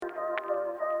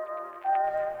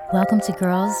Welcome to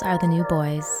Girls Are the New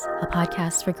Boys, a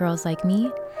podcast for girls like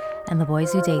me and the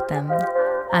boys who date them.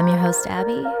 I'm your host,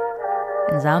 Abby,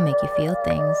 and I'll make you feel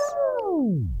things.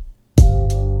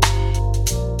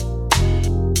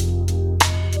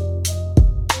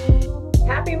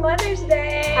 Happy Mother's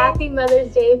Day! Happy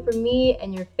Mother's Day for me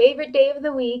and your favorite day of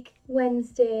the week,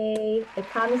 Wednesday. I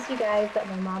promised you guys that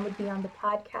my mom would be on the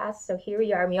podcast, so here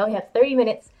we are. We only have 30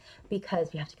 minutes because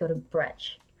we have to go to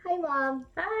brunch. Hi, Mom.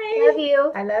 Hi! Love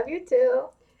you. I love you too.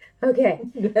 Okay,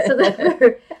 so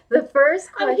the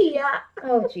first question. I'm here.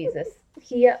 Oh, Jesus.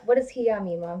 Hiya. What does hiya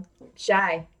mean, Mom?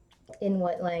 Shy. In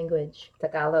what language?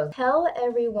 Tagalog. Tell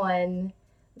everyone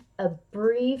a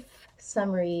brief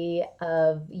summary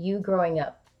of you growing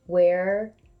up,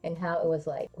 where and how it was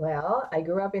like. Well, I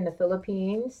grew up in the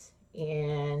Philippines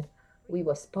and we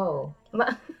was po.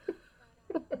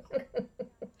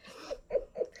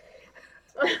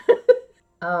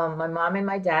 My mom and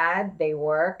my dad, they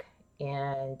work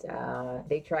and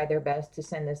they try their best to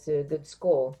send us to a good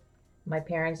school. My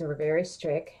parents were very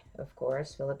strict, of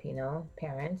course, Filipino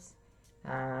parents.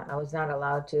 I was not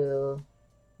allowed to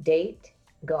date,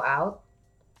 go out.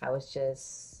 I was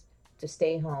just to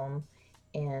stay home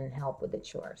and help with the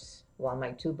chores while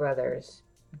my two brothers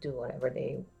do whatever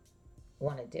they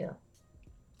want to do.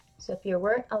 So if you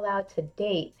weren't allowed to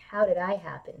date, how did I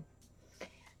happen?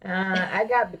 I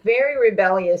got very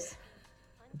rebellious.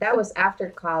 That was after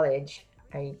college.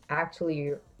 I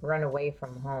actually run away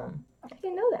from home. I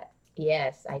didn't know that.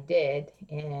 Yes, I did.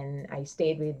 And I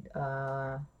stayed with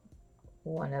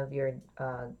one of your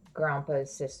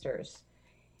grandpa's sisters.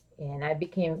 And I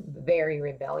became very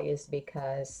rebellious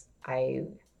because I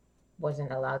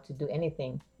wasn't allowed to do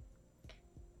anything.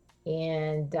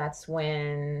 And that's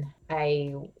when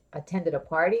I attended a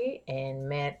party and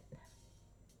met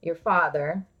your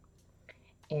father,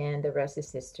 and the rest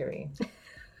is history.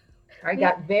 I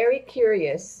got very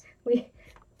curious. We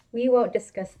won't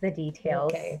discuss the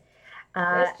details. Okay.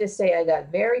 Let's just say I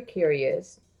got very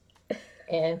curious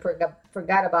and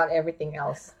forgot about everything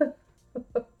else.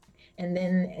 And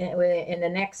then in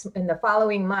the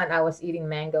following month, I was eating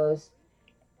mangoes,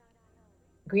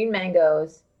 green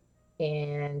mangoes,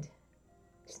 and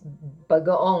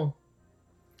bagoong.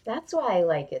 That's why I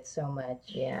like it so much.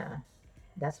 Yeah,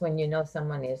 that's when you know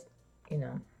someone is,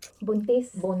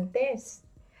 Buntis. buntes.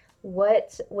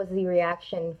 What was the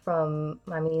reaction from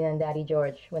Mami Nina and Daddy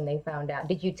George when they found out?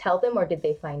 Did you tell them or did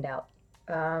they find out?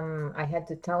 I had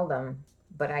to tell them,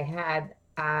 but I had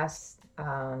asked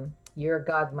your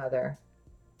godmother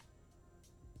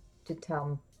to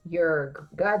tell your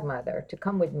godmother to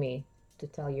come with me to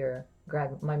tell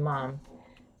my mom,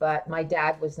 but my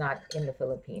dad was not in the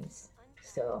Philippines,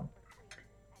 so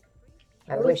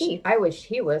I wish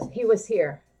he was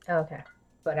here. Okay.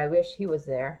 But I wish he was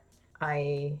there.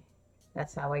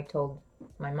 That's how I told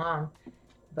my mom,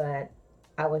 but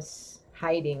I was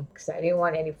hiding because I didn't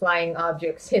want any flying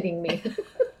objects hitting me.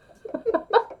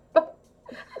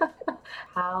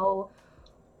 How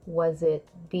was it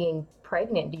being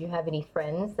pregnant? Did you have any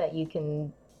friends that you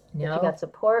got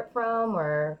support from,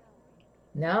 or?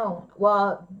 No.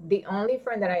 Well, the only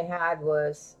friend that I had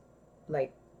was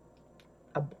like,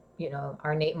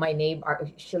 my neighbor.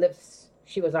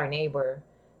 She was our neighbor,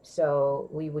 so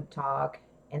we would talk.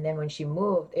 And then when she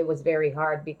moved, it was very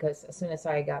hard because as soon as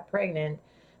I got pregnant,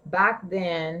 back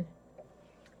then,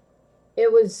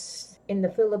 it was in the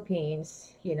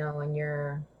Philippines, when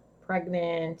you're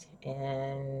pregnant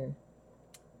and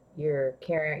you're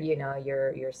carrying,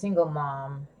 you're single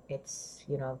mom, it's,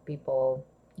 people,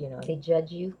 They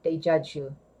judge you? They judge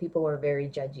you. People were very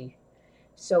judgy.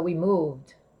 So we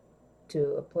moved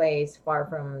to a place far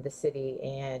from the city,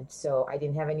 and so I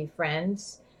didn't have any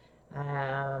friends.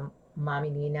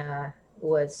 Mami Nina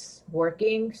was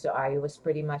working, so I was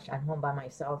pretty much at home by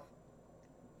myself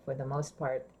for the most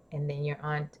part. And then your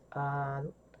aunt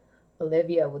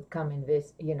Olivia would come and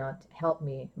visit, to help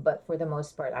me. But for the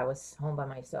most part, I was home by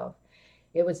myself.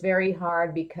 It was very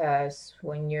hard because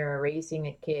when you're raising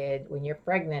a kid, when you're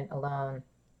pregnant alone,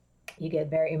 you get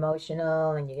very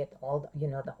emotional and you get all,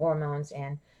 the hormones.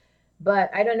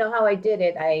 But I don't know how I did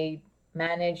it. I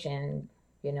managed, and,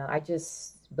 I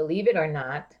just, believe it or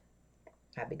not,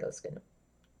 Abigail's going to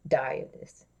die of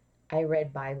this. I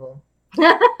read Bible.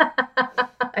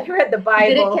 I read the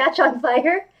Bible. Did it catch on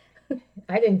fire?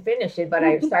 I didn't finish it, but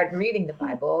I started reading the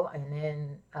Bible, and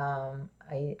then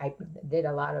I did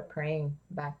a lot of praying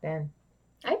back then.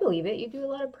 I believe it. You do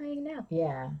a lot of praying now.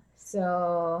 Yeah.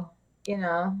 So,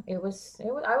 I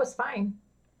was fine.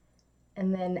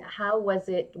 And then how was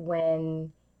it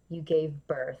when you gave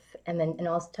birth? And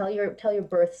also tell your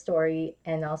birth story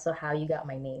and also how you got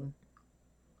my name.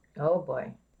 Oh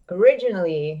boy.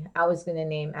 originally I was going to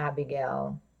name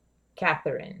Abigail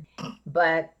Catherine,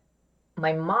 but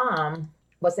my mom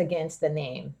was against the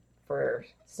name for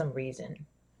some reason.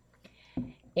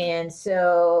 And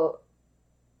so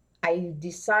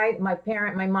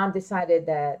my mom decided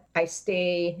that I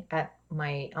stay at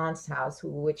my aunt's house,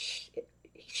 which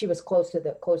she was closer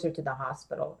to the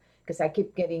hospital, because I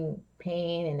keep getting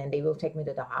pain, and then they will take me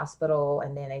to the hospital,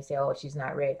 and then they say, oh, she's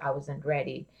not ready. I wasn't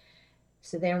ready.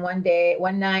 So then one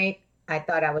night, I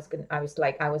thought I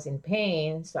was in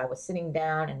pain. So I was sitting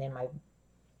down, and then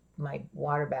my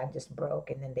water bag just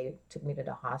broke, and then they took me to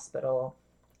the hospital,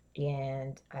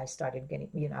 and I started getting,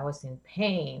 I was in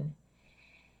pain.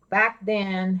 Back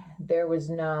then, there was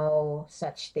no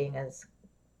such thing as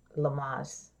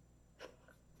Lamaze.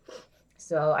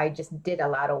 So I just did a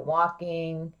lot of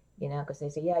walking, because they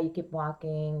say, yeah, you keep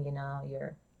walking,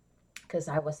 because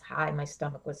I was high, my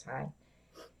stomach was high.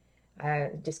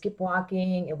 Just keep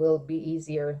walking, it will be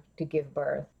easier to give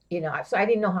birth. So I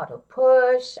didn't know how to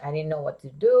push, I didn't know what to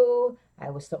do. I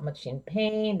was so much in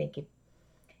pain.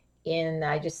 And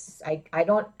I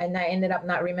ended up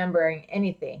not remembering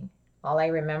anything. All I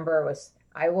remember was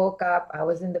I woke up, I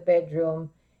was in the bedroom,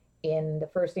 and the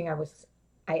first thing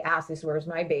I asked is, where's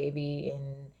my baby?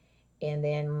 And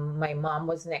then my mom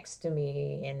was next to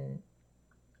me, and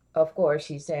of course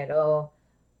she said, oh,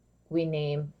 we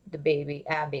named the baby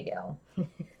Abigail.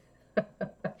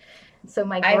 So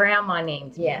my grandma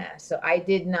named me. Yeah, so I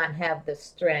did not have the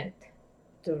strength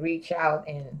to reach out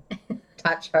and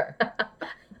touch her.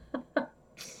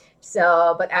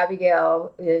 So, but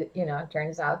Abigail,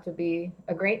 turns out to be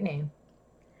a great name.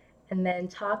 And then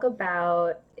talk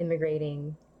about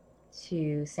immigrating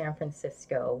to San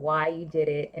Francisco, why you did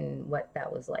it and what that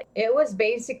was like. It was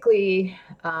basically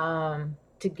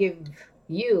to give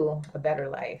you a better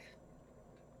life,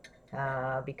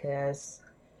 because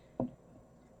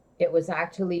it was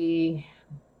actually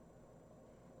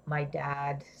my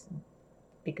dad,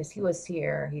 because he was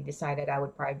here, he decided I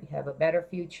would probably have a better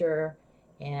future,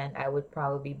 and I would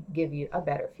probably give you a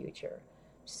better future.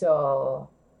 So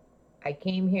I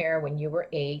came here when you were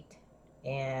 8,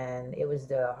 and it was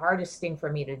the hardest thing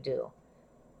for me to do,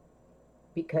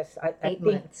 because I think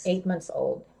 8 months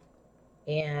old.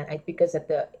 And because at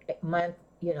the month,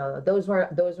 those were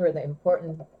the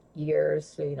important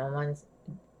years, months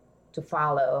to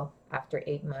follow after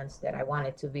 8 months, that I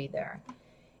wanted to be there.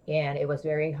 And it was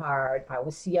very hard. I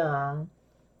was young.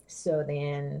 So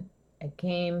then I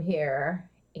came here,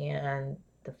 and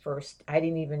I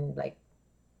didn't even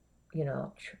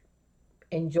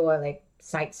enjoy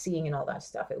sightseeing and all that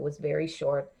stuff. It was very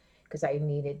short, because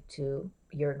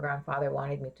your grandfather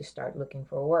wanted me to start looking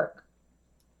for work.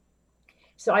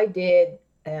 So I did,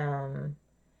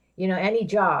 any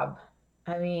job.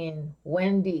 I mean,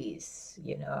 Wendy's,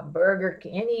 Burger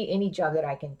King, any job that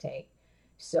I can take.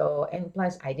 So, and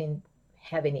plus I didn't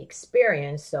have any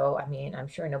experience. So, I mean, I'm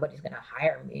sure nobody's going to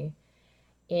hire me.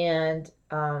 And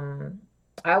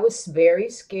I was very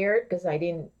scared, because I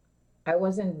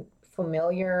wasn't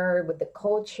familiar with the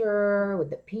culture, with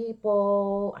the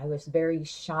people. I was very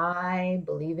shy,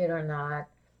 believe it or not.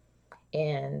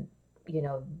 And,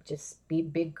 just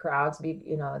big crowds, they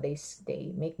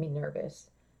make me nervous.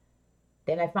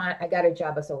 Then I got a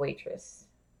job as a waitress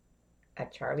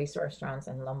at Charlie's Restaurants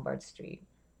on Lombard Street.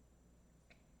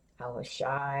 I was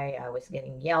shy. I was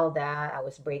getting yelled at. I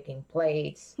was breaking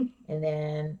plates. And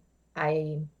then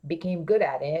I became good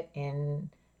at it. And,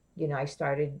 I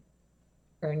started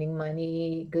earning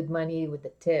money, good money with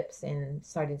the tips, and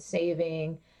started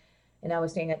saving. And I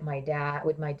was staying with my dad.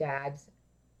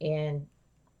 And,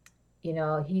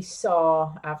 he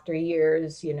saw after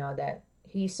years, that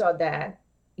he saw that,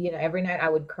 every night I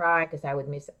would cry because I would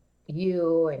miss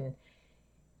you. And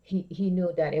he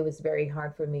knew that it was very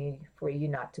hard for you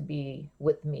not to be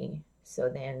with me. So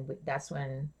then that's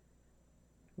when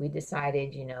we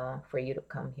decided, for you to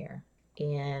come here.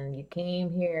 And you came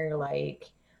here when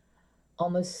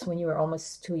you were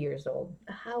almost 2 years old.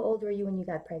 How old were you when you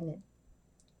got pregnant?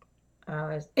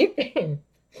 I was 18.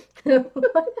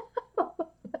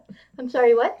 I'm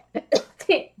sorry, what?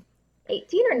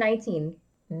 18 or 19?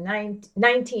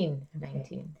 19.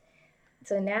 Okay.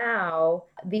 So now,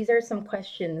 these are some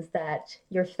questions that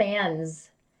your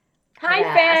fans Hi,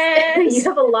 fans! You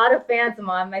have a lot of fans,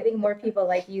 Mom. I think more people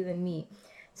like you than me.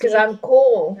 Because I'm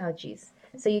cool. Oh, geez.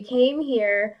 So you came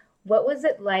here. What was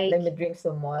it like? Let me drink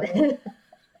some water.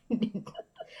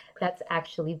 That's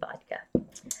actually vodka.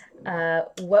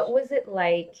 What was it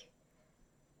like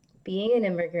being an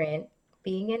immigrant,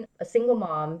 being a single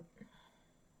mom,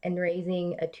 and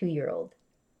raising a 2-year-old?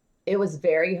 It was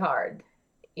very hard.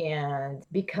 And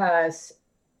because,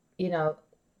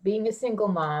 being a single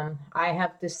mom, I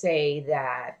have to say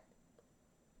that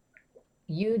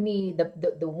you need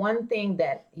the one thing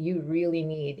that you really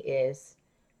need is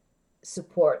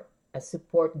support, a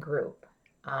support group.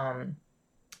 Um,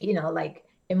 like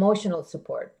emotional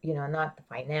support, not the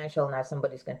financial, not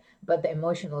somebody's gonna, but the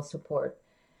emotional support.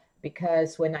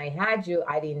 Because when I had you,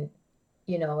 I didn't,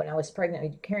 when I was pregnant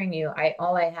with carrying you,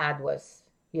 all I had was,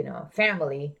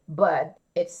 family, but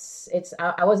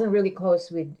I wasn't really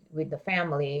close with the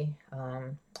family,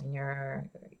 in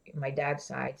my dad's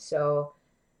side. So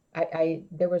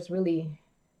there was really,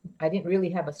 I didn't really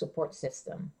have a support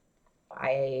system.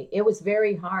 It was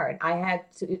very hard. I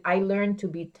learned to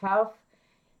be tough.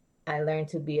 I learned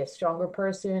to be a stronger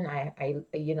person. I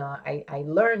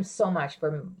learned so much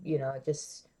from,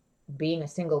 just being a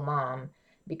single mom,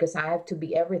 because I have to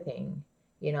be everything,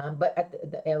 but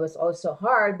it was also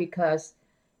hard because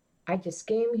I just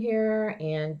came here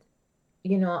and,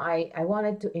 I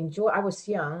wanted to enjoy. I was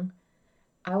young.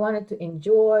 I wanted to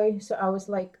enjoy. So I was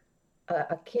like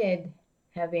a kid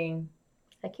having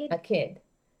A kid. a kid.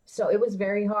 So it was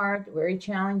very hard, very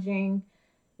challenging.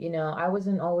 I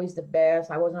wasn't always the best.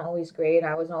 I wasn't always great.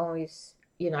 I wasn't always,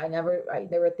 there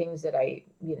were things that I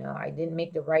didn't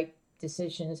make the right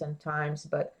decisions sometimes,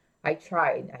 but I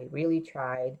tried. I really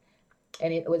tried.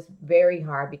 And it was very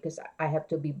hard because I have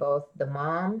to be both the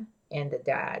mom and the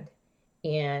dad.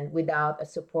 And without a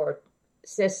support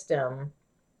system,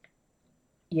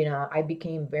 I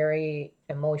became very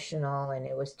emotional, and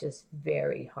it was just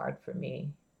very hard for me,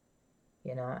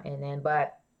 and then,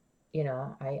 but,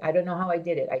 I don't know how I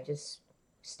did it. I just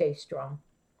stay strong.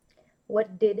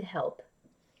 What did help?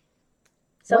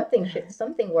 What?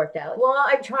 Something worked out. Well,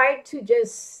 I tried to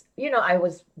just, I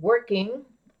was working,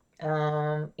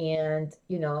 and,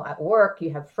 at work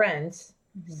you have friends.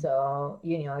 Mhm. So,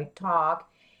 you talk,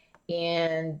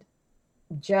 and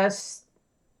just,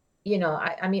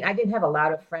 I mean, I didn't have a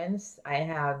lot of friends. I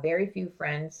have very few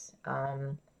friends.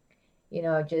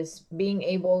 Just being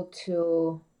able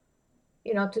to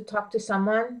talk to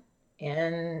someone,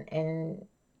 and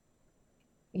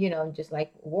just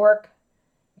like work,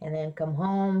 and then come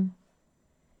home,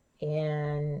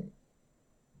 and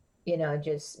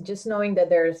just knowing that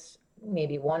there's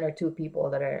maybe one or two people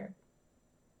that are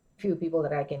few people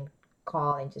that I can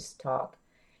call and just talk.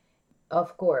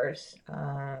 Of course,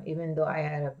 even though I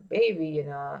had a baby,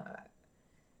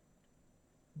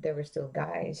 there were still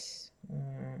guys,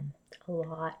 A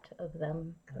lot of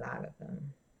them. a lot of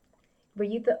them. Were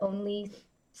you the only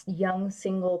young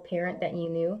single parent that you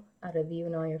knew out of you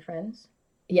and all your friends?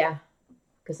 Yeah,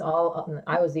 because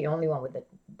I was the only one with the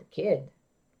kid.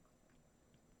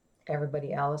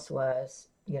 Everybody else was,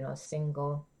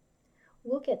 single.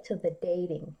 We'll get to the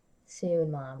dating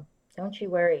soon, Mom. Don't you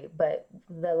worry. But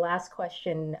the last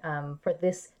question for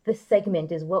this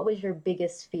segment is, what was your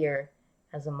biggest fear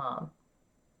as a mom?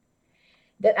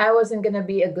 That I wasn't gonna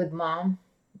be a good mom,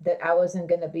 that I wasn't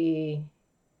gonna be,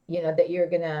 that you're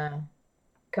gonna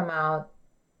come out,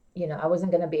 I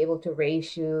wasn't gonna be able to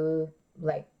raise you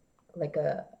like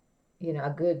a a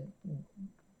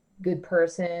good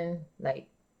person, like,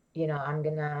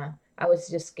 I was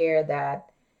just scared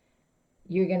that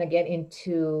you're gonna get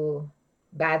into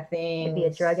bad To be a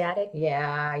things. drug addict?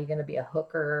 Yeah, you're gonna be a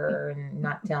hooker and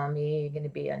not tell me. You're gonna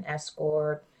be an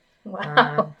escort.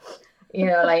 Wow.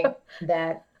 Like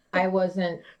that. I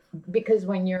wasn't, because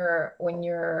when you're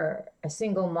a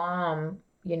single mom,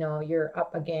 you're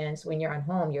up against, when you're at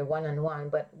home, you're one on one.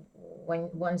 But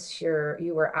once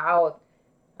you were out,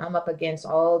 I'm up against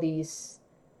all these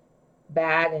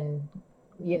bad and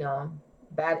you know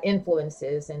bad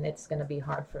influences, and it's gonna be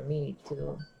hard for me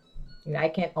to. I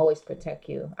can't always protect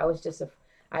you. I was just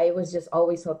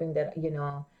always hoping that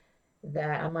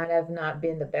that I might have not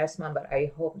been the best mom, but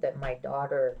I hope that my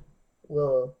daughter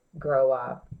will grow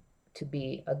up to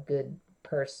be a good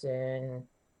person,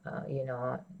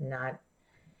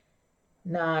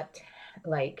 not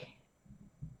like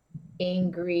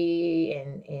angry,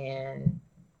 and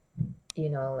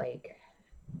like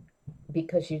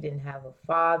because you didn't have a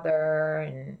father,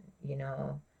 and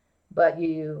but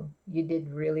you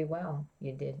did really well.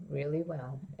 You did really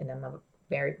well, and I'm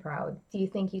very proud. Do you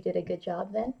think you did a good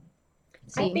job then? I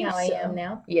Seeing think how I am so.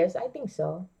 now? Yes, I think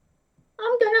so.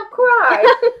 I'm gonna cry.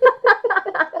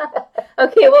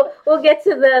 Okay, well, we'll get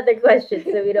to the other questions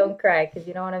so we don't cry because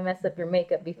you don't want to mess up your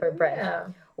makeup before brunch. Yeah.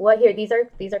 Well, here, these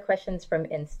are questions from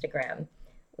Instagram.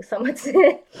 Someone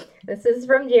said, this is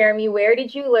from Jeremy. Where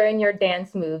did you learn your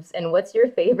dance moves, and what's your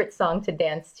favorite song to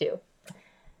dance to?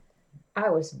 I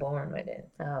was born with it.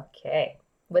 Okay.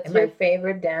 What's And your my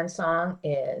favorite dance song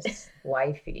is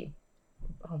Wifey.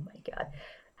 Oh my God.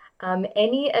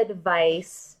 Any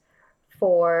advice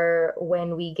for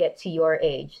when we get to your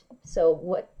age?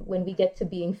 So when we get to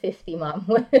being 50, Mom,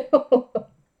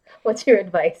 what's your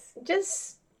advice?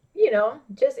 Just,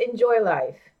 just enjoy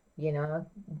life, you know.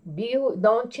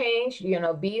 Don't change,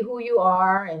 be who you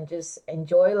are and just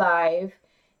enjoy life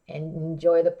and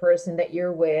enjoy the person that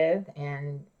you're with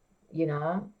and,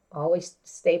 always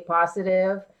stay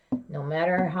positive no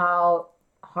matter how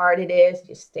hard it is,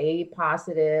 just stay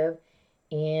positive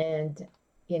and,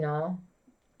 you know,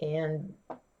 and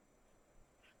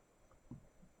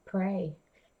pray.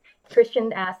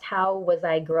 Christian asked, "How was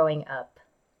I growing up?"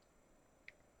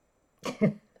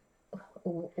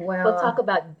 We'll talk Well,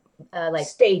 about like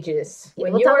stages.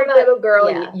 When we'll you talk were a about little girl,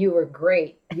 yeah. you were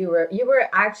great. You were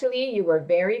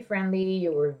very friendly.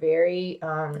 You were very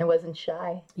I wasn't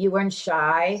shy. you weren't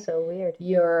shy. So weird.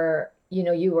 You were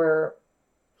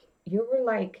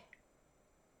like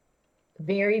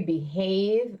very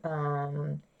behave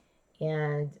and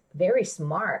very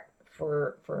smart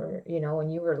for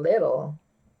when you were little.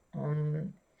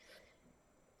 Um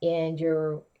and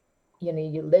you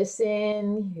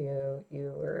listen,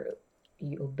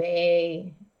 you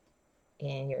obey,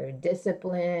 and you're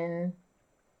disciplined,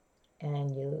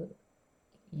 and you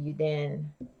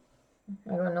then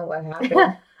I don't know what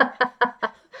happened.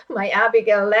 My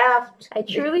Abigail left. I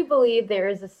truly believe there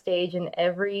is a stage in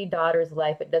every daughter's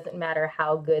life. It doesn't matter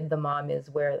how good the mom is,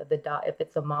 where if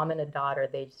it's a mom and a daughter,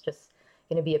 there's just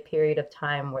going to be a period of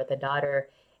time where the daughter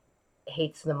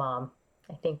hates the mom.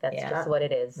 I think that's just Yeah. what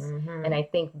it is. Mm-hmm. And I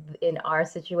think in our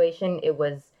situation, it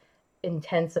was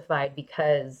intensified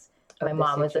because my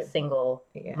mom was a single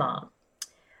mom.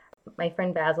 My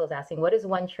friend Basil is asking, what is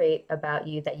one trait about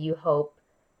you that you hope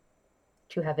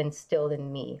to have instilled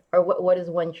in me? Or what is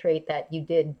one trait that you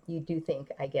do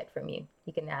think I get from you?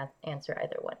 You can answer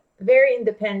either one. Very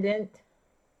independent,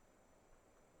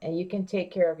 and you can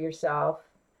take care of yourself,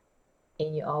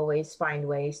 and you always find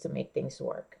ways to make things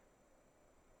work.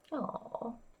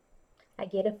 Oh, I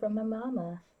get it from my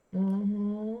mama.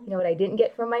 Mm-hmm. You know what I didn't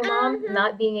get from my mom? Mm-hmm.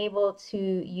 Not being able to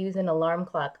use an alarm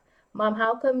clock. Mom,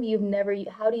 how come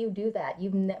how do you do that?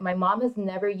 My mom has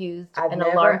never used an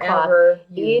alarm clock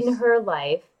in her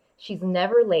life. She's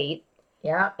never late.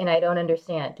 Yeah. And I don't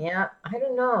understand. Yeah. I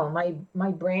don't know.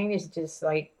 My brain is just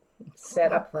like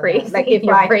set up for crazy. That. Like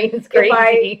Your brain is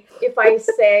crazy. If I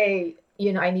say,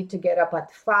 I need to get up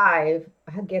at 5,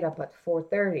 I get up at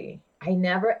 4:30. I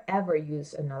never ever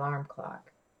use an alarm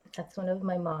clock. That's one of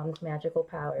my mom's magical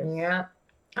powers. Yeah.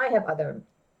 I have other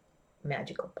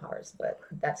magical powers, but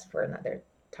that's for another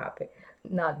topic.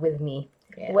 Not with me.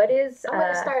 Yeah. What is I'm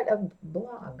gonna start a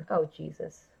blog. Oh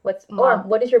Jesus.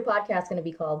 What is your podcast gonna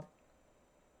be called?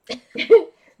 I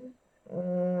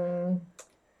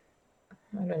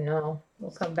don't know.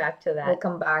 We'll come back to that. We'll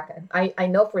come back. I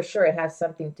know for sure it has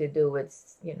something to do with,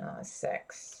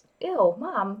 sex. Ew,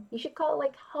 Mom, you should call it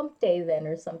like Hump Day then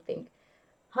or something.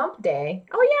 Hump Day?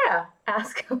 Oh, yeah.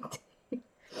 Ask Hump Day.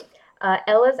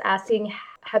 Ella's asking,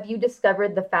 have you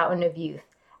discovered the fountain of youth?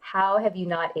 How have you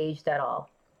not aged at all?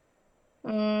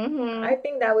 Mm-hmm. I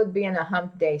think that would be in a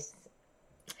Hump Day.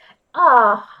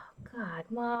 Oh, God,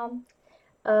 Mom.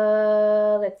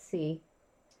 Let's see.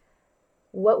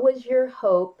 What was your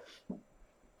hope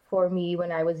for me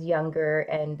when I was younger?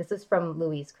 And this is from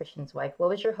Louise, Christian's wife. What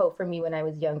was your hope for me when I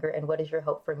was younger, and what is your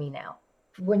hope for me now?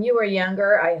 When you were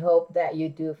younger, I hope that you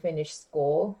do finish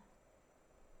school.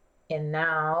 And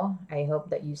now I hope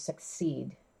that you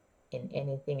succeed in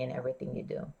anything and everything you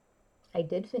do. I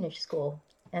did finish school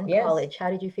and college. How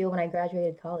did you feel when I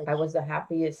graduated college? I was the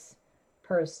happiest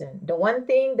person. The one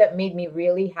thing that made me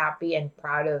really happy and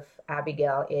proud of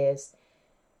Abigail is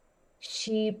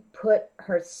she put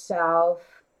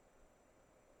herself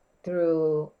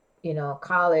through,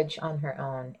 college on her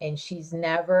own. And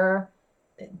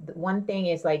one thing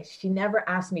is like, she never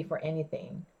asked me for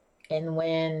anything. And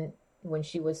when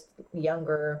she was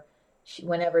younger,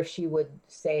 whenever she would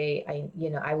say,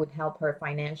 I would help her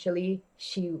financially,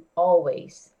 she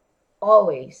always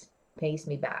pays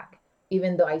me back,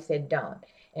 even though I said don't.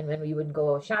 And when we would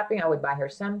go shopping, I would buy her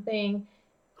something.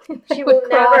 She will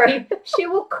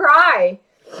cry.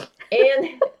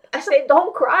 And I say,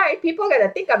 don't cry. People are going to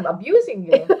think I'm abusing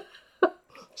you.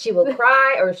 She will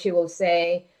cry, or she will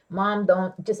say, Mom,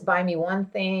 don't just buy me one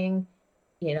thing.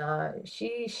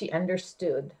 She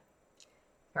understood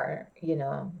her,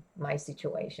 my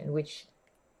situation, which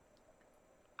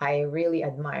I really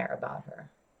admire about her.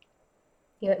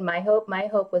 My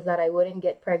hope was that I wouldn't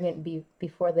get pregnant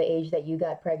before the age that you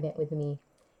got pregnant with me.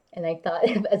 And I thought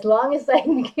as long as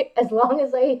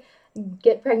I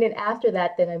get pregnant after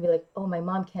that, then I'd be like, oh, my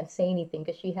mom can't say anything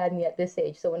because she had me at this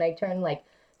age. So when I turn like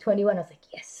 21. I was like,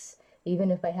 yes.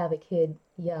 Even if I have a kid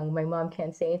young, my mom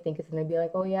can't say anything because then they'd be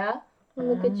like, oh yeah,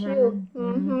 look at you.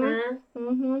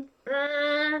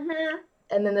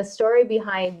 And then the story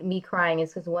behind me crying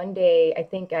is because one day I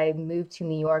think I moved to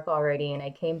New York already and I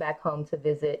came back home to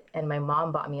visit and my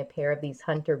mom bought me a pair of these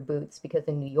hunter boots because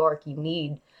in New York you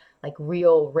need like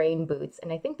real rain boots.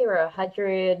 And I think they were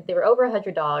over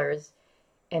 $100.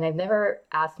 And I never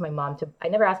asked my mom to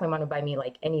buy me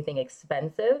like anything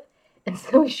expensive. And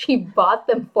so she bought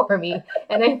them for me.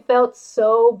 And I felt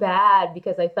so bad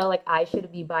because I felt like I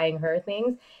should be buying her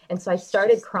things. And so I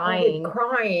started crying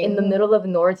in the middle of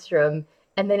Nordstrom.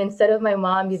 And then instead of my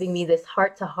mom giving me this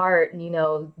heart to heart,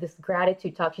 this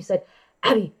gratitude talk, she said,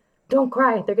 Abby, don't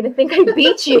cry. They're going to think I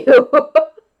beat you.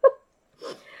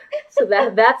 So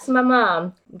that's my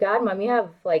mom. God, mom, you have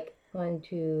like 1,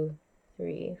 2,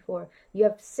 3, 4. You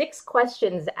have 6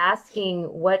 questions asking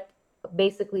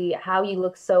basically how you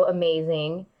look so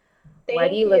amazing. Why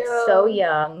do you look so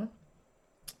young?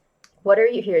 What are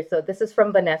you here? So this is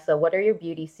from Vanessa. What are your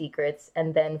beauty secrets?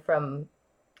 And then from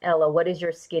Ella, what is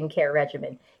your skincare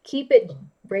regimen? Keep it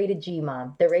rated G,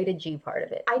 mom. The rated G part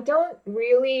of it. I don't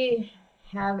really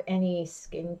have any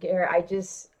skincare.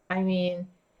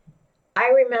 I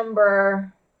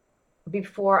remember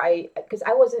before because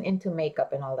I wasn't into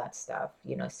makeup and all that stuff,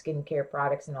 skincare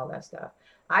products and all that stuff.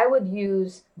 I would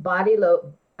use body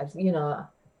lotion,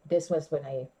 this was when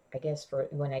I guess for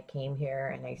when I came here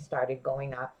and I started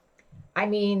going up. I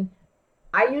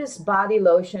use body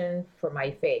lotion for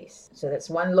my face. So that's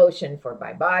one lotion for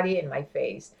my body and my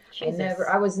face. Jesus.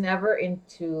 I was never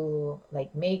into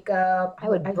like makeup. I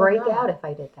would break out if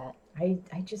I did that.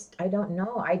 I don't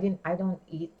know. I don't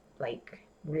eat like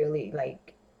really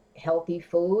like healthy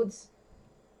foods.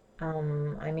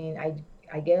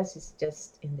 I guess it's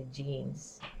just in the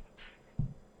genes.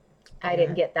 I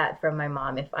didn't get that from my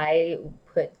mom. If I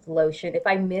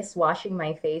miss washing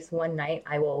my face one night,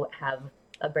 I will have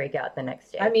a breakout the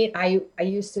next day. I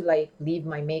used to like leave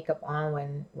my makeup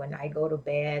on when I go to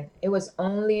bed. It was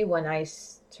only when I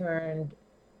turned,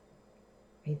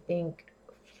 I think,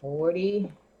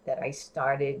 40 that I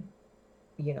started,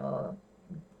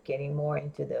 getting more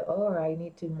into I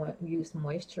need to use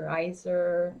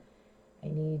moisturizer. I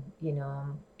need,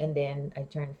 and then I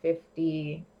turned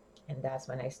 50 and that's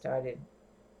when I started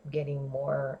getting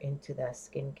more into the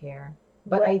skincare.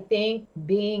 But I think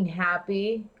being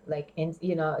happy, like,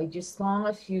 just as long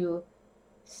as you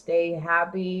stay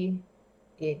happy,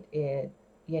 it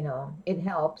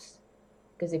helps.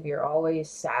 Because if you're always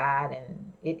sad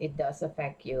and it does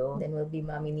affect you, then we'll be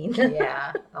Mommy Nina.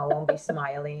 Yeah, I won't be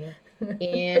smiling.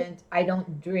 And I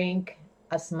don't drink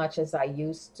as much as I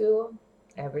used to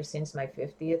ever since my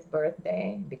 50th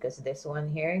birthday, because this one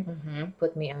here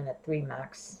put me on a 3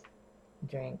 max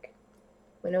drink.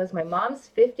 When it was my mom's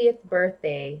 50th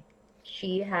birthday,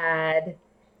 she had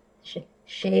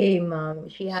shame, mom.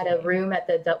 She had a room at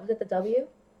was it the W?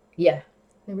 Yeah.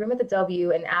 A room at the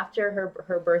W, and after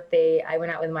her birthday, I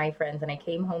went out with my friends, and I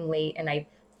came home late, and I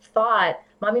thought,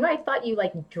 Mom, I thought you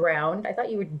like drowned. I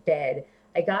thought you were dead.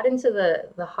 I got into the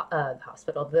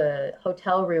hospital, the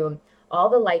hotel room. All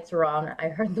the lights were on. I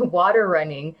heard the water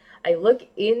running. I look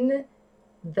in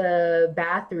the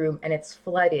bathroom, and it's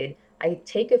flooded. I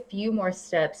take a few more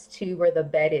steps to where the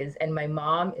bed is, and my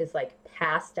mom is like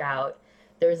passed out.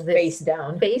 There's this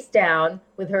face down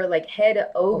with her like head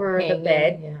over the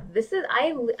bed. Yeah. This is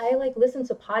I like listen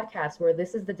to podcasts where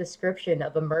this is the description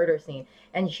of a murder scene,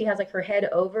 and she has like her head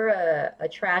over a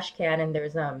trash can, and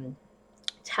there's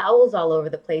towels all over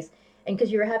the place. And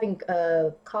because you were having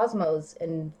Cosmos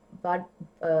and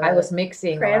I was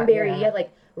mixing cranberry,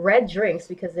 like red drinks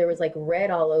because there was like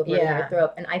red all over in your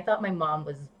throat, and I thought my mom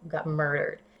got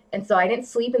murdered. And so I didn't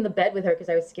sleep in the bed with her because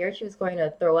I was scared she was going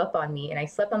to throw up on me. And I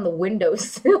slept on the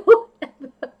windowsill.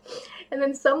 And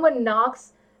then someone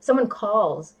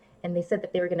calls, and they said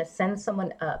that they were going to send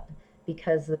someone up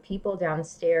because the people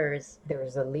downstairs, there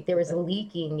was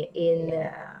leaking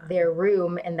in their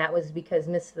room. And that was because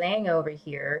Miss Thang over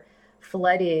here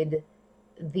flooded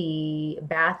the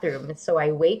bathroom. And so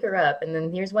I wake her up. And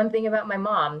then here's one thing about my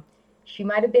mom. She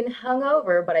might have been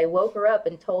hungover, but I woke her up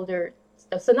and told her.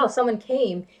 So no, someone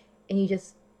came. And you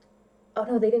just, oh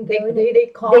no, they didn't go.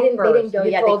 They called first. They didn't go.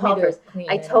 Yeah, they called first.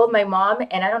 I told my mom,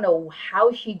 and I don't know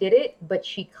how she did it, but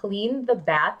she cleaned the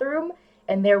bathroom,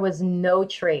 and there was no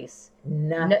trace.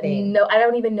 Nothing. No, I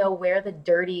don't even know where the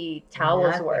dirty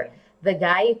towels were. The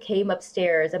guy came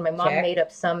upstairs, and my mom made up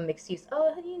some excuse.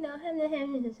 Oh,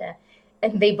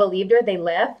 and they believed her. They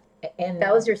left. And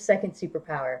that was your second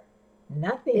superpower.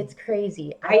 Nothing. It's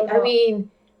crazy. I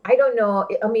don't know.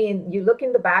 You look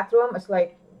in the bathroom, it's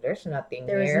like there's nothing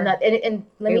There was here. not, and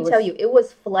let It me tell was, you, it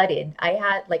was flooded. I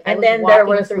had like I and was then there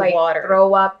walking was through like water.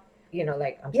 throw up, you know,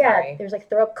 like, I'm Yeah, sorry. there's like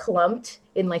throw up clumped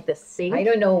in like the I sink.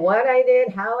 don't know what I did,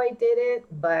 how I did it,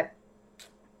 but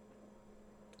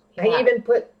I Yeah. even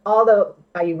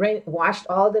washed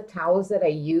all the towels that I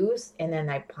used, and then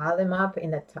I piled them up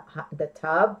in the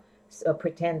tub, so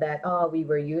pretend that, oh, we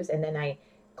were used, and then I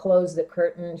closed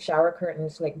the shower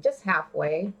curtains, like just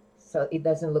halfway, so it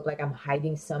doesn't look like I'm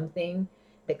hiding something.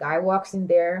 The guy walks in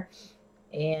there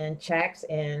and checks,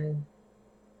 and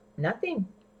nothing.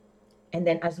 And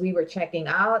then as we were checking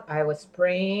out, I was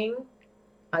praying.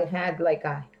 I had like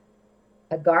a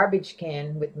garbage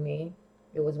can with me.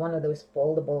 It was one of those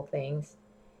foldable things.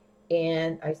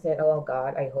 And I said, oh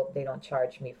God, I hope they don't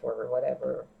charge me for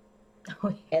whatever.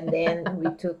 And then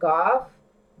we took off.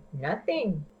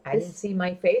 Nothing. I didn't see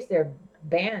my face. They're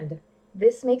banned.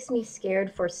 This makes me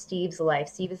scared for Steve's life.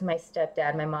 Steve is my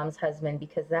stepdad, my mom's husband,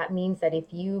 because that means that if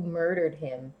you murdered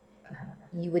him,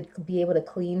 you would be able to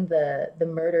clean the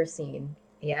murder scene.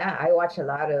 Yeah, I watch a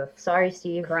lot of Sorry,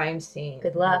 Steve. crime scene.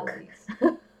 Good luck.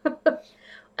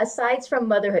 Aside from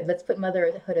motherhood, let's put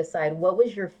motherhood aside. What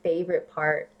was your favorite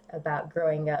part about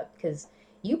growing up? Because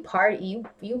you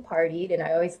partied, and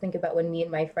I always think about when me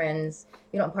and my friends,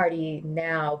 we don't party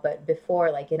now, but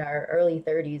before, like in our early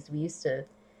 30s, we used to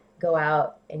go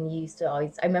out, and you used to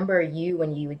always. I remember you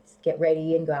when you would get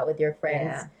ready and go out with your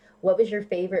friends. Yeah. What was your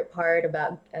favorite part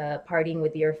about partying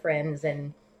with your friends,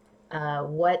 and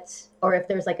or if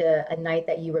there's like a night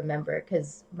that you remember?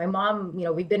 Because my mom,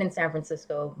 we've been in San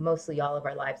Francisco mostly all of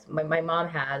our lives. My mom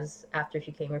has, after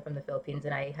she came here from the Philippines,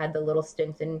 and I had the little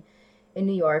stint in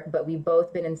New York, but we've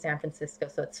both been in San Francisco.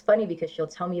 So it's funny because she'll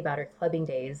tell me about her clubbing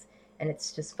days, and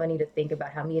it's just funny to think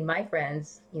about how me and my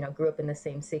friends, grew up in the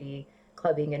same city,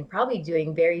 clubbing and probably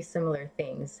doing very similar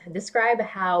things. Describe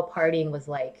how partying was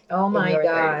like. Oh in my your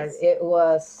God. 30s. It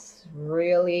was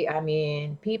really, I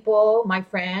mean, people, my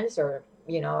friends, or,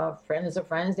 friends of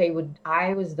friends,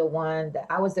 I was the one that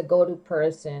I was the go-to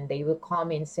person. They would call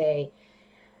me and say,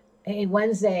 hey,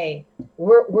 Wednesday,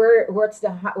 where's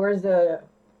the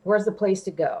place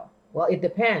to go? Well, it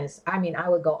depends. I mean, I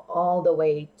would go all the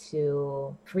way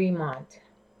to Fremont.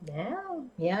 Yeah.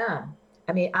 Yeah.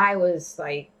 I mean, I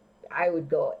would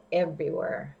go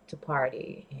everywhere to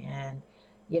party. And,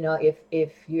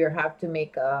 if you have to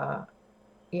make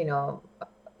you know,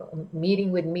 a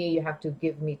meeting with me, you have to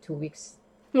give me 2 weeks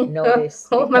notice.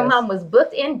 Oh, my because mom was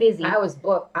booked and busy. I was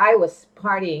booked. I was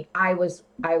partying. I was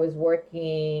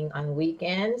working on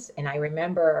weekends, and I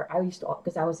remember I used to,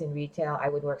 because I was in retail, I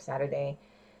would work Saturday,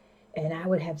 and I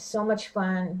would have so much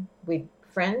fun with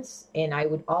friends, and I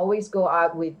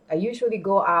usually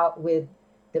go out with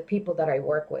the people that I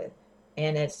work with,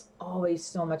 and it's always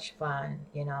so much fun.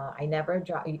 I never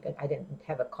I didn't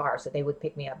have a car, so they would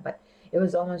pick me up, but it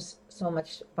was almost so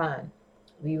much fun.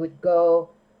 We would go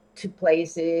to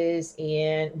places,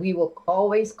 and we will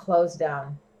always close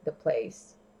down the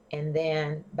place. And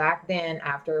then back then,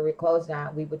 after we closed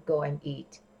down, we would go and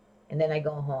eat. And then I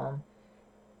go home.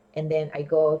 And then I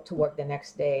go to work the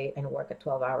next day and work a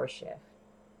 12-hour shift.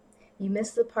 You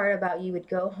missed the part about you would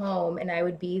go home and I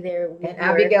would be there with And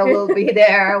Abigail will be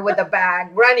there with a bag,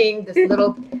 running this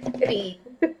little feet,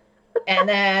 and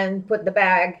then put the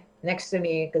bag next to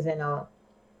me, because then I'll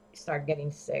start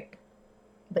getting sick.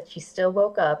 But she still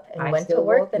woke up and I went to still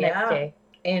work woke- the next yeah. day.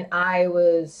 And I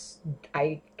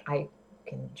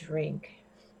can drink.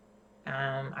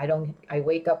 I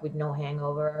wake up with no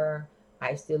hangover.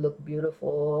 I still look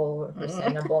beautiful,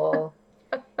 presentable.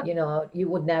 You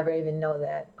would never even know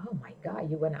that, oh my God,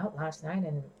 you went out last night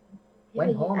and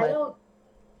went home. I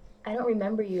don't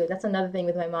remember you. That's another thing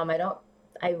with my mom.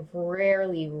 I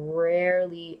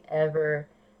rarely ever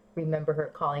remember her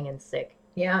calling in sick.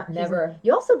 Yeah, never.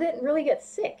 You also didn't really get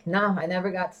sick. No, I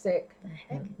never got sick. The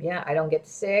heck? Yeah, I don't get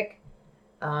sick.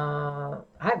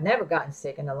 I've never gotten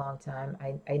sick in a long time.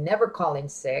 I never call in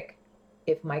sick.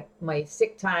 If my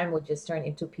sick time would just turn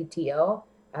into PTO,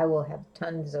 I will have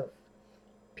tons of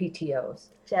PTOs.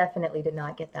 Definitely did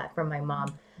not get that from my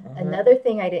mom. Mhm. Another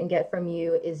thing I didn't get from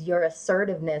you is your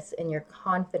assertiveness and your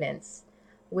confidence.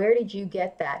 Where did you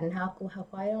get that, and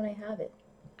why don't I have it?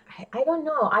 I don't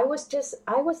know. I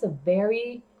was a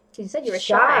very You said you were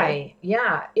shy.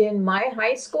 Yeah, in my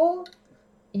high school,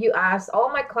 you asked all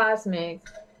my classmates,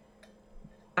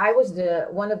 I was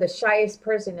one of the shyest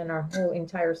person in our whole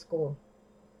entire school.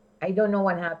 I don't know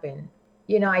what happened.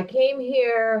 I came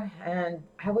here and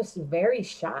I was very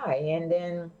shy, and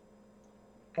then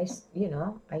I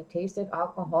tasted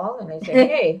alcohol, and I said,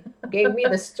 hey, gave me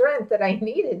the strength that I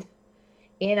needed.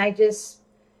 And I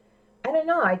don't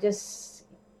know,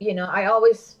 I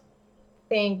always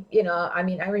think, I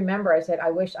mean, I remember I said,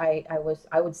 I wish I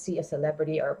would see a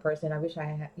celebrity or a person. I wish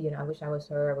I wish I was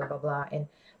her, blah, blah, blah.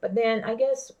 But then I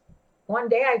guess one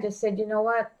day I just said, you know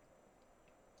what?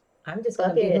 I'm just going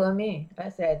Fuck to be who it. I'm me. I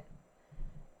said,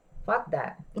 fuck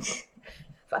that.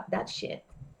 Fuck that shit.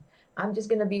 I'm just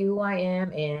going to be who I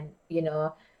am. And,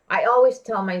 I always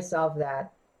tell myself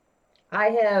that I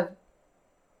have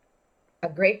a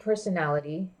great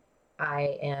personality.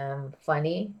 I am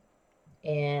funny.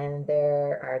 And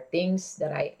there are things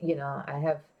that I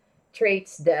have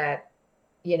traits that,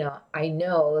 I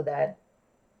know that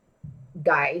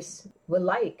guys will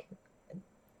like,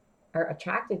 are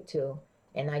attracted to.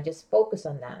 And I just focus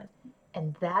on that.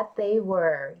 And that they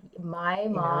were. My You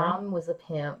know, mom was a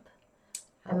pimp.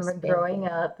 I I was remember growing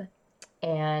thinking, up,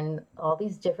 and all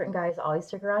these different guys always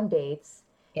took her on dates.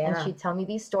 And yeah, she'd tell me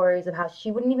these stories of how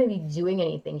she wouldn't even be doing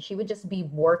anything. She would just be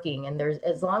working. And there's,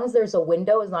 as long as there's a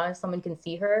window, as long as someone can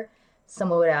see her,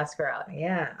 someone would ask her out.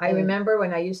 yeah. I And remember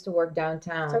when I used to work talk about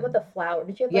downtown. the flower.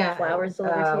 Did you have like Yeah, flowers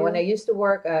delivered to when I you? used to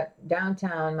work at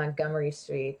downtown Montgomery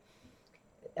Street,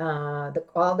 all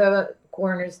the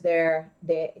corners there,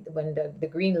 when the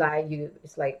green light,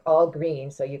 it's like all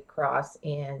green, so you cross.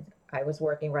 And I was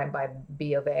working right by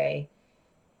B of A,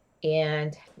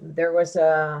 and there was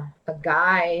a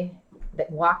guy that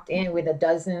walked in with a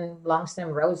dozen long stem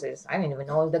roses. I didn't even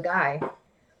know the guy,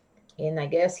 and I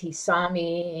guess he saw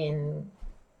me and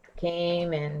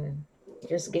came and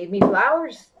just gave me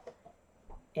flowers.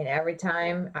 And every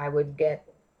time I would get,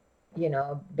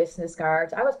 business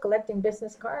cards. I was collecting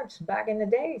business cards back in the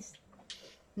days,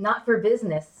 Not for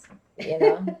business. you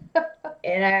know.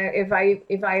 And if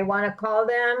I want to call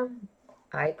them,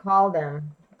 I call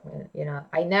them.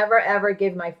 I never ever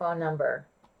give my phone number,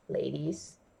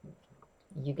 ladies.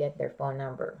 You get their phone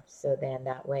number, so then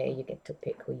that way you get to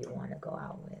pick who you want to go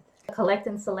out with. Collect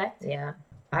and select. Yeah,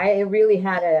 I really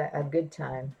had a good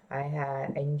time. I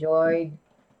enjoyed,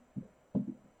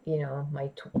 my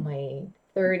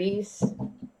 30s.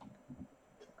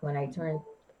 When I turned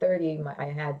 30, I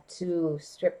had two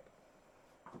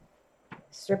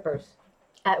strippers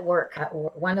At work.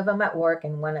 one of them at work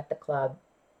and one at the club.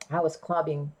 I was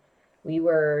clubbing.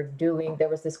 There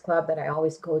was this club that I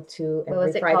always go to What was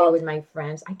every it Friday called? with my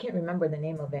friends. I can't remember the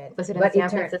name of it. Was it in But San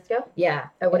turned, Francisco? yeah.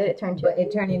 Or what did it turn to? But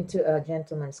it turned into a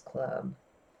gentleman's club.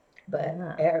 But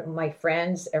my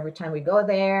friends, every time we go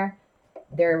there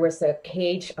was a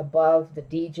cage above the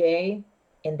DJ,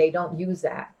 and they don't use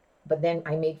that. But then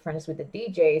I made friends with the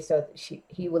DJ, so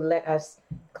he would let us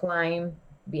climb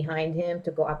behind him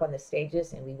to go up on the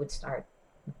stages, and we would start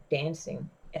dancing.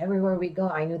 Everywhere we go,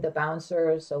 I knew the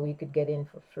bouncers, so we could get in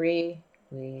for free.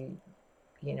 The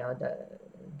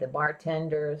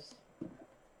bartenders.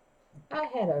 I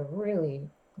had a really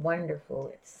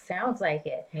wonderful. Sounds like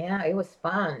it. Yeah, it was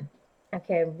fun.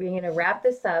 Okay, we're going to wrap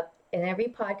this up. In every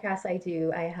podcast I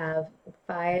do, I have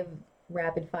 5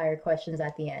 rapid fire questions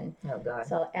at the end. Oh God.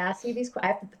 So I'll ask you these.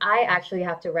 I actually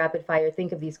have to rapid fire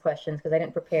think of these questions because I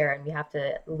didn't prepare and we have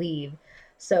to leave.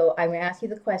 So I'm going to ask you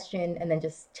the question and then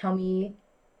just tell me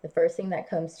the first thing that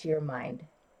comes to your mind.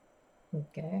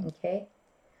 Okay. Okay?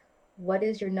 What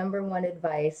is your number one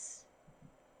advice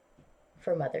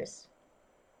for mothers?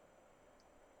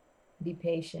 Be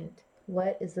patient.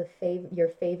 What is your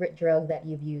favorite drug that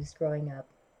you've used growing up?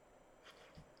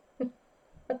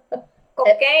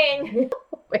 Cocaine.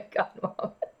 Oh my God,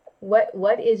 Mom.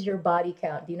 What is your body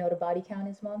count? Do you know what a body count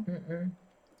is, Mom? Mm-mm.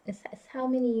 It's how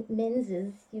many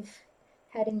menses you've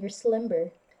had in your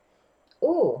slumber.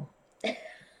 Ooh.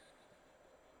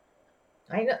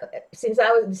 I know. Since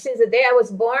the day I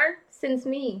was born. Since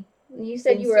me. You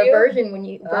said Since you were a you? virgin when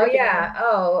you. Oh yeah.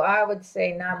 Oh, I would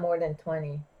say not more than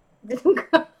 20.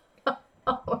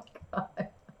 Oh my God.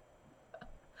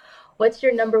 What's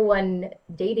your number one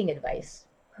dating advice?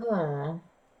 Huh.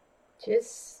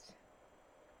 Just,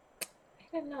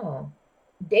 I don't know.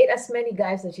 Date as many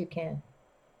guys as you can.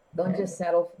 Don't just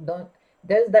settle. Don't.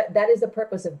 That is the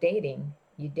purpose of dating.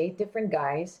 You date different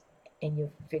guys and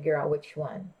you figure out which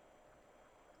one.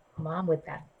 Mom with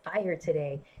that fire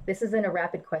today. This isn't a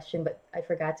rapid question, but I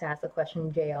forgot to ask the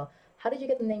question, JL. How did you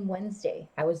get the name Wednesday?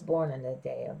 I was born on the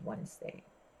day of Wednesday.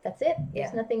 That's it? Yeah.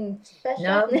 There's nothing special?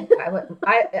 No,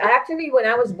 I actually, when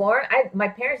I was born, my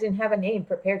parents didn't have a name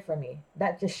prepared for me.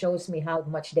 That just shows me how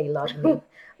much they loved me.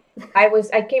 I left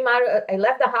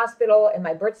the hospital and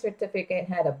my birth certificate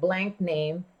had a blank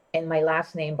name and my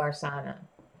last name Barsana.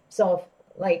 So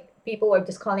like people were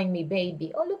just calling me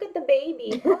baby. Oh, look at the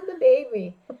baby. Oh, the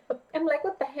baby. I'm like,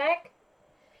 what the heck?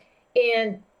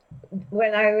 And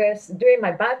when I was doing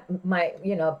my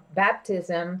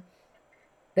baptism,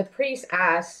 the priest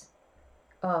asked,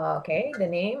 Okay, the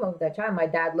name of the child. My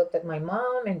dad looked at my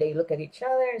mom and they look at each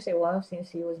other and say, well, since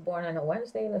he was born on a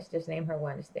Wednesday, let's just name her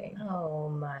Wednesday. Oh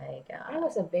my I God.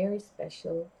 was a very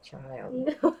special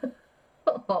child.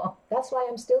 Oh. That's why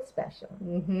I'm still special.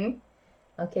 Mm-hmm.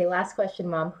 Okay, last question,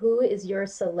 Mom. Who is your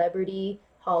celebrity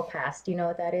hall pass? Do you know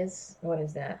what that is? What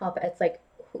is that? Hall pass. It's like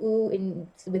who in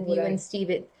Who with would you I? and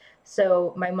Steve.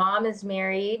 So my mom is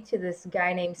married to this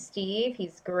guy named Steve.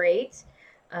 He's great.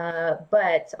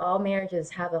 But all marriages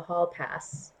have a hall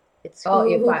pass. It's Oh,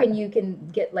 if who I. can you can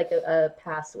get like a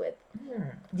pass with. Hmm.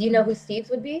 Do you know who Steve's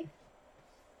would be?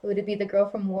 Would it be the girl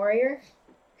from Warrior?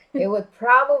 It would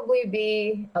probably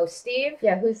be, oh, Steve.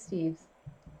 Yeah, who's Steve's?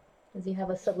 Does he have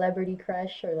a celebrity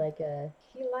crush or like a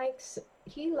He likes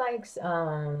who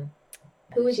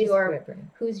is she's your ripping.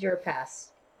 who's your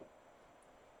pass?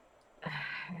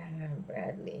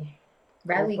 Bradley.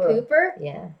 Bradley Cooper?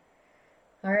 Yeah.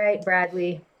 All right,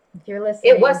 Bradley, if you're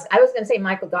listening. I was gonna say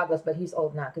Michael Douglas, but he's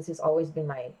old now because he's always been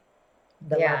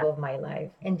the Yeah. love of my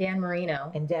life. And Dan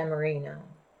Marino. And Dan Marino.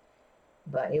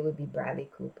 But it would be Bradley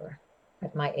Cooper.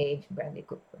 At my age, Bradley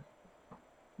Cooper.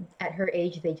 At her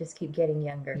age, they just keep getting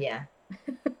younger. Yeah.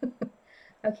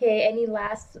 Okay, any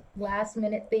last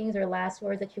minute things or last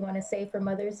words that you want to say for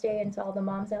Mother's Day and to all the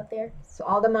moms out there? So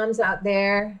all the moms out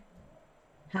there,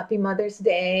 happy Mother's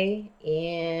Day,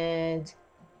 and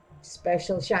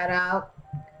special shout out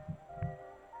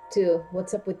to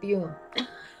What's Up With You.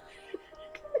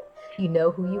 You know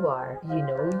who you are. You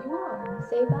know who you are.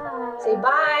 Say bye. Say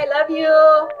bye. Love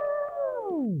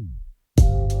you.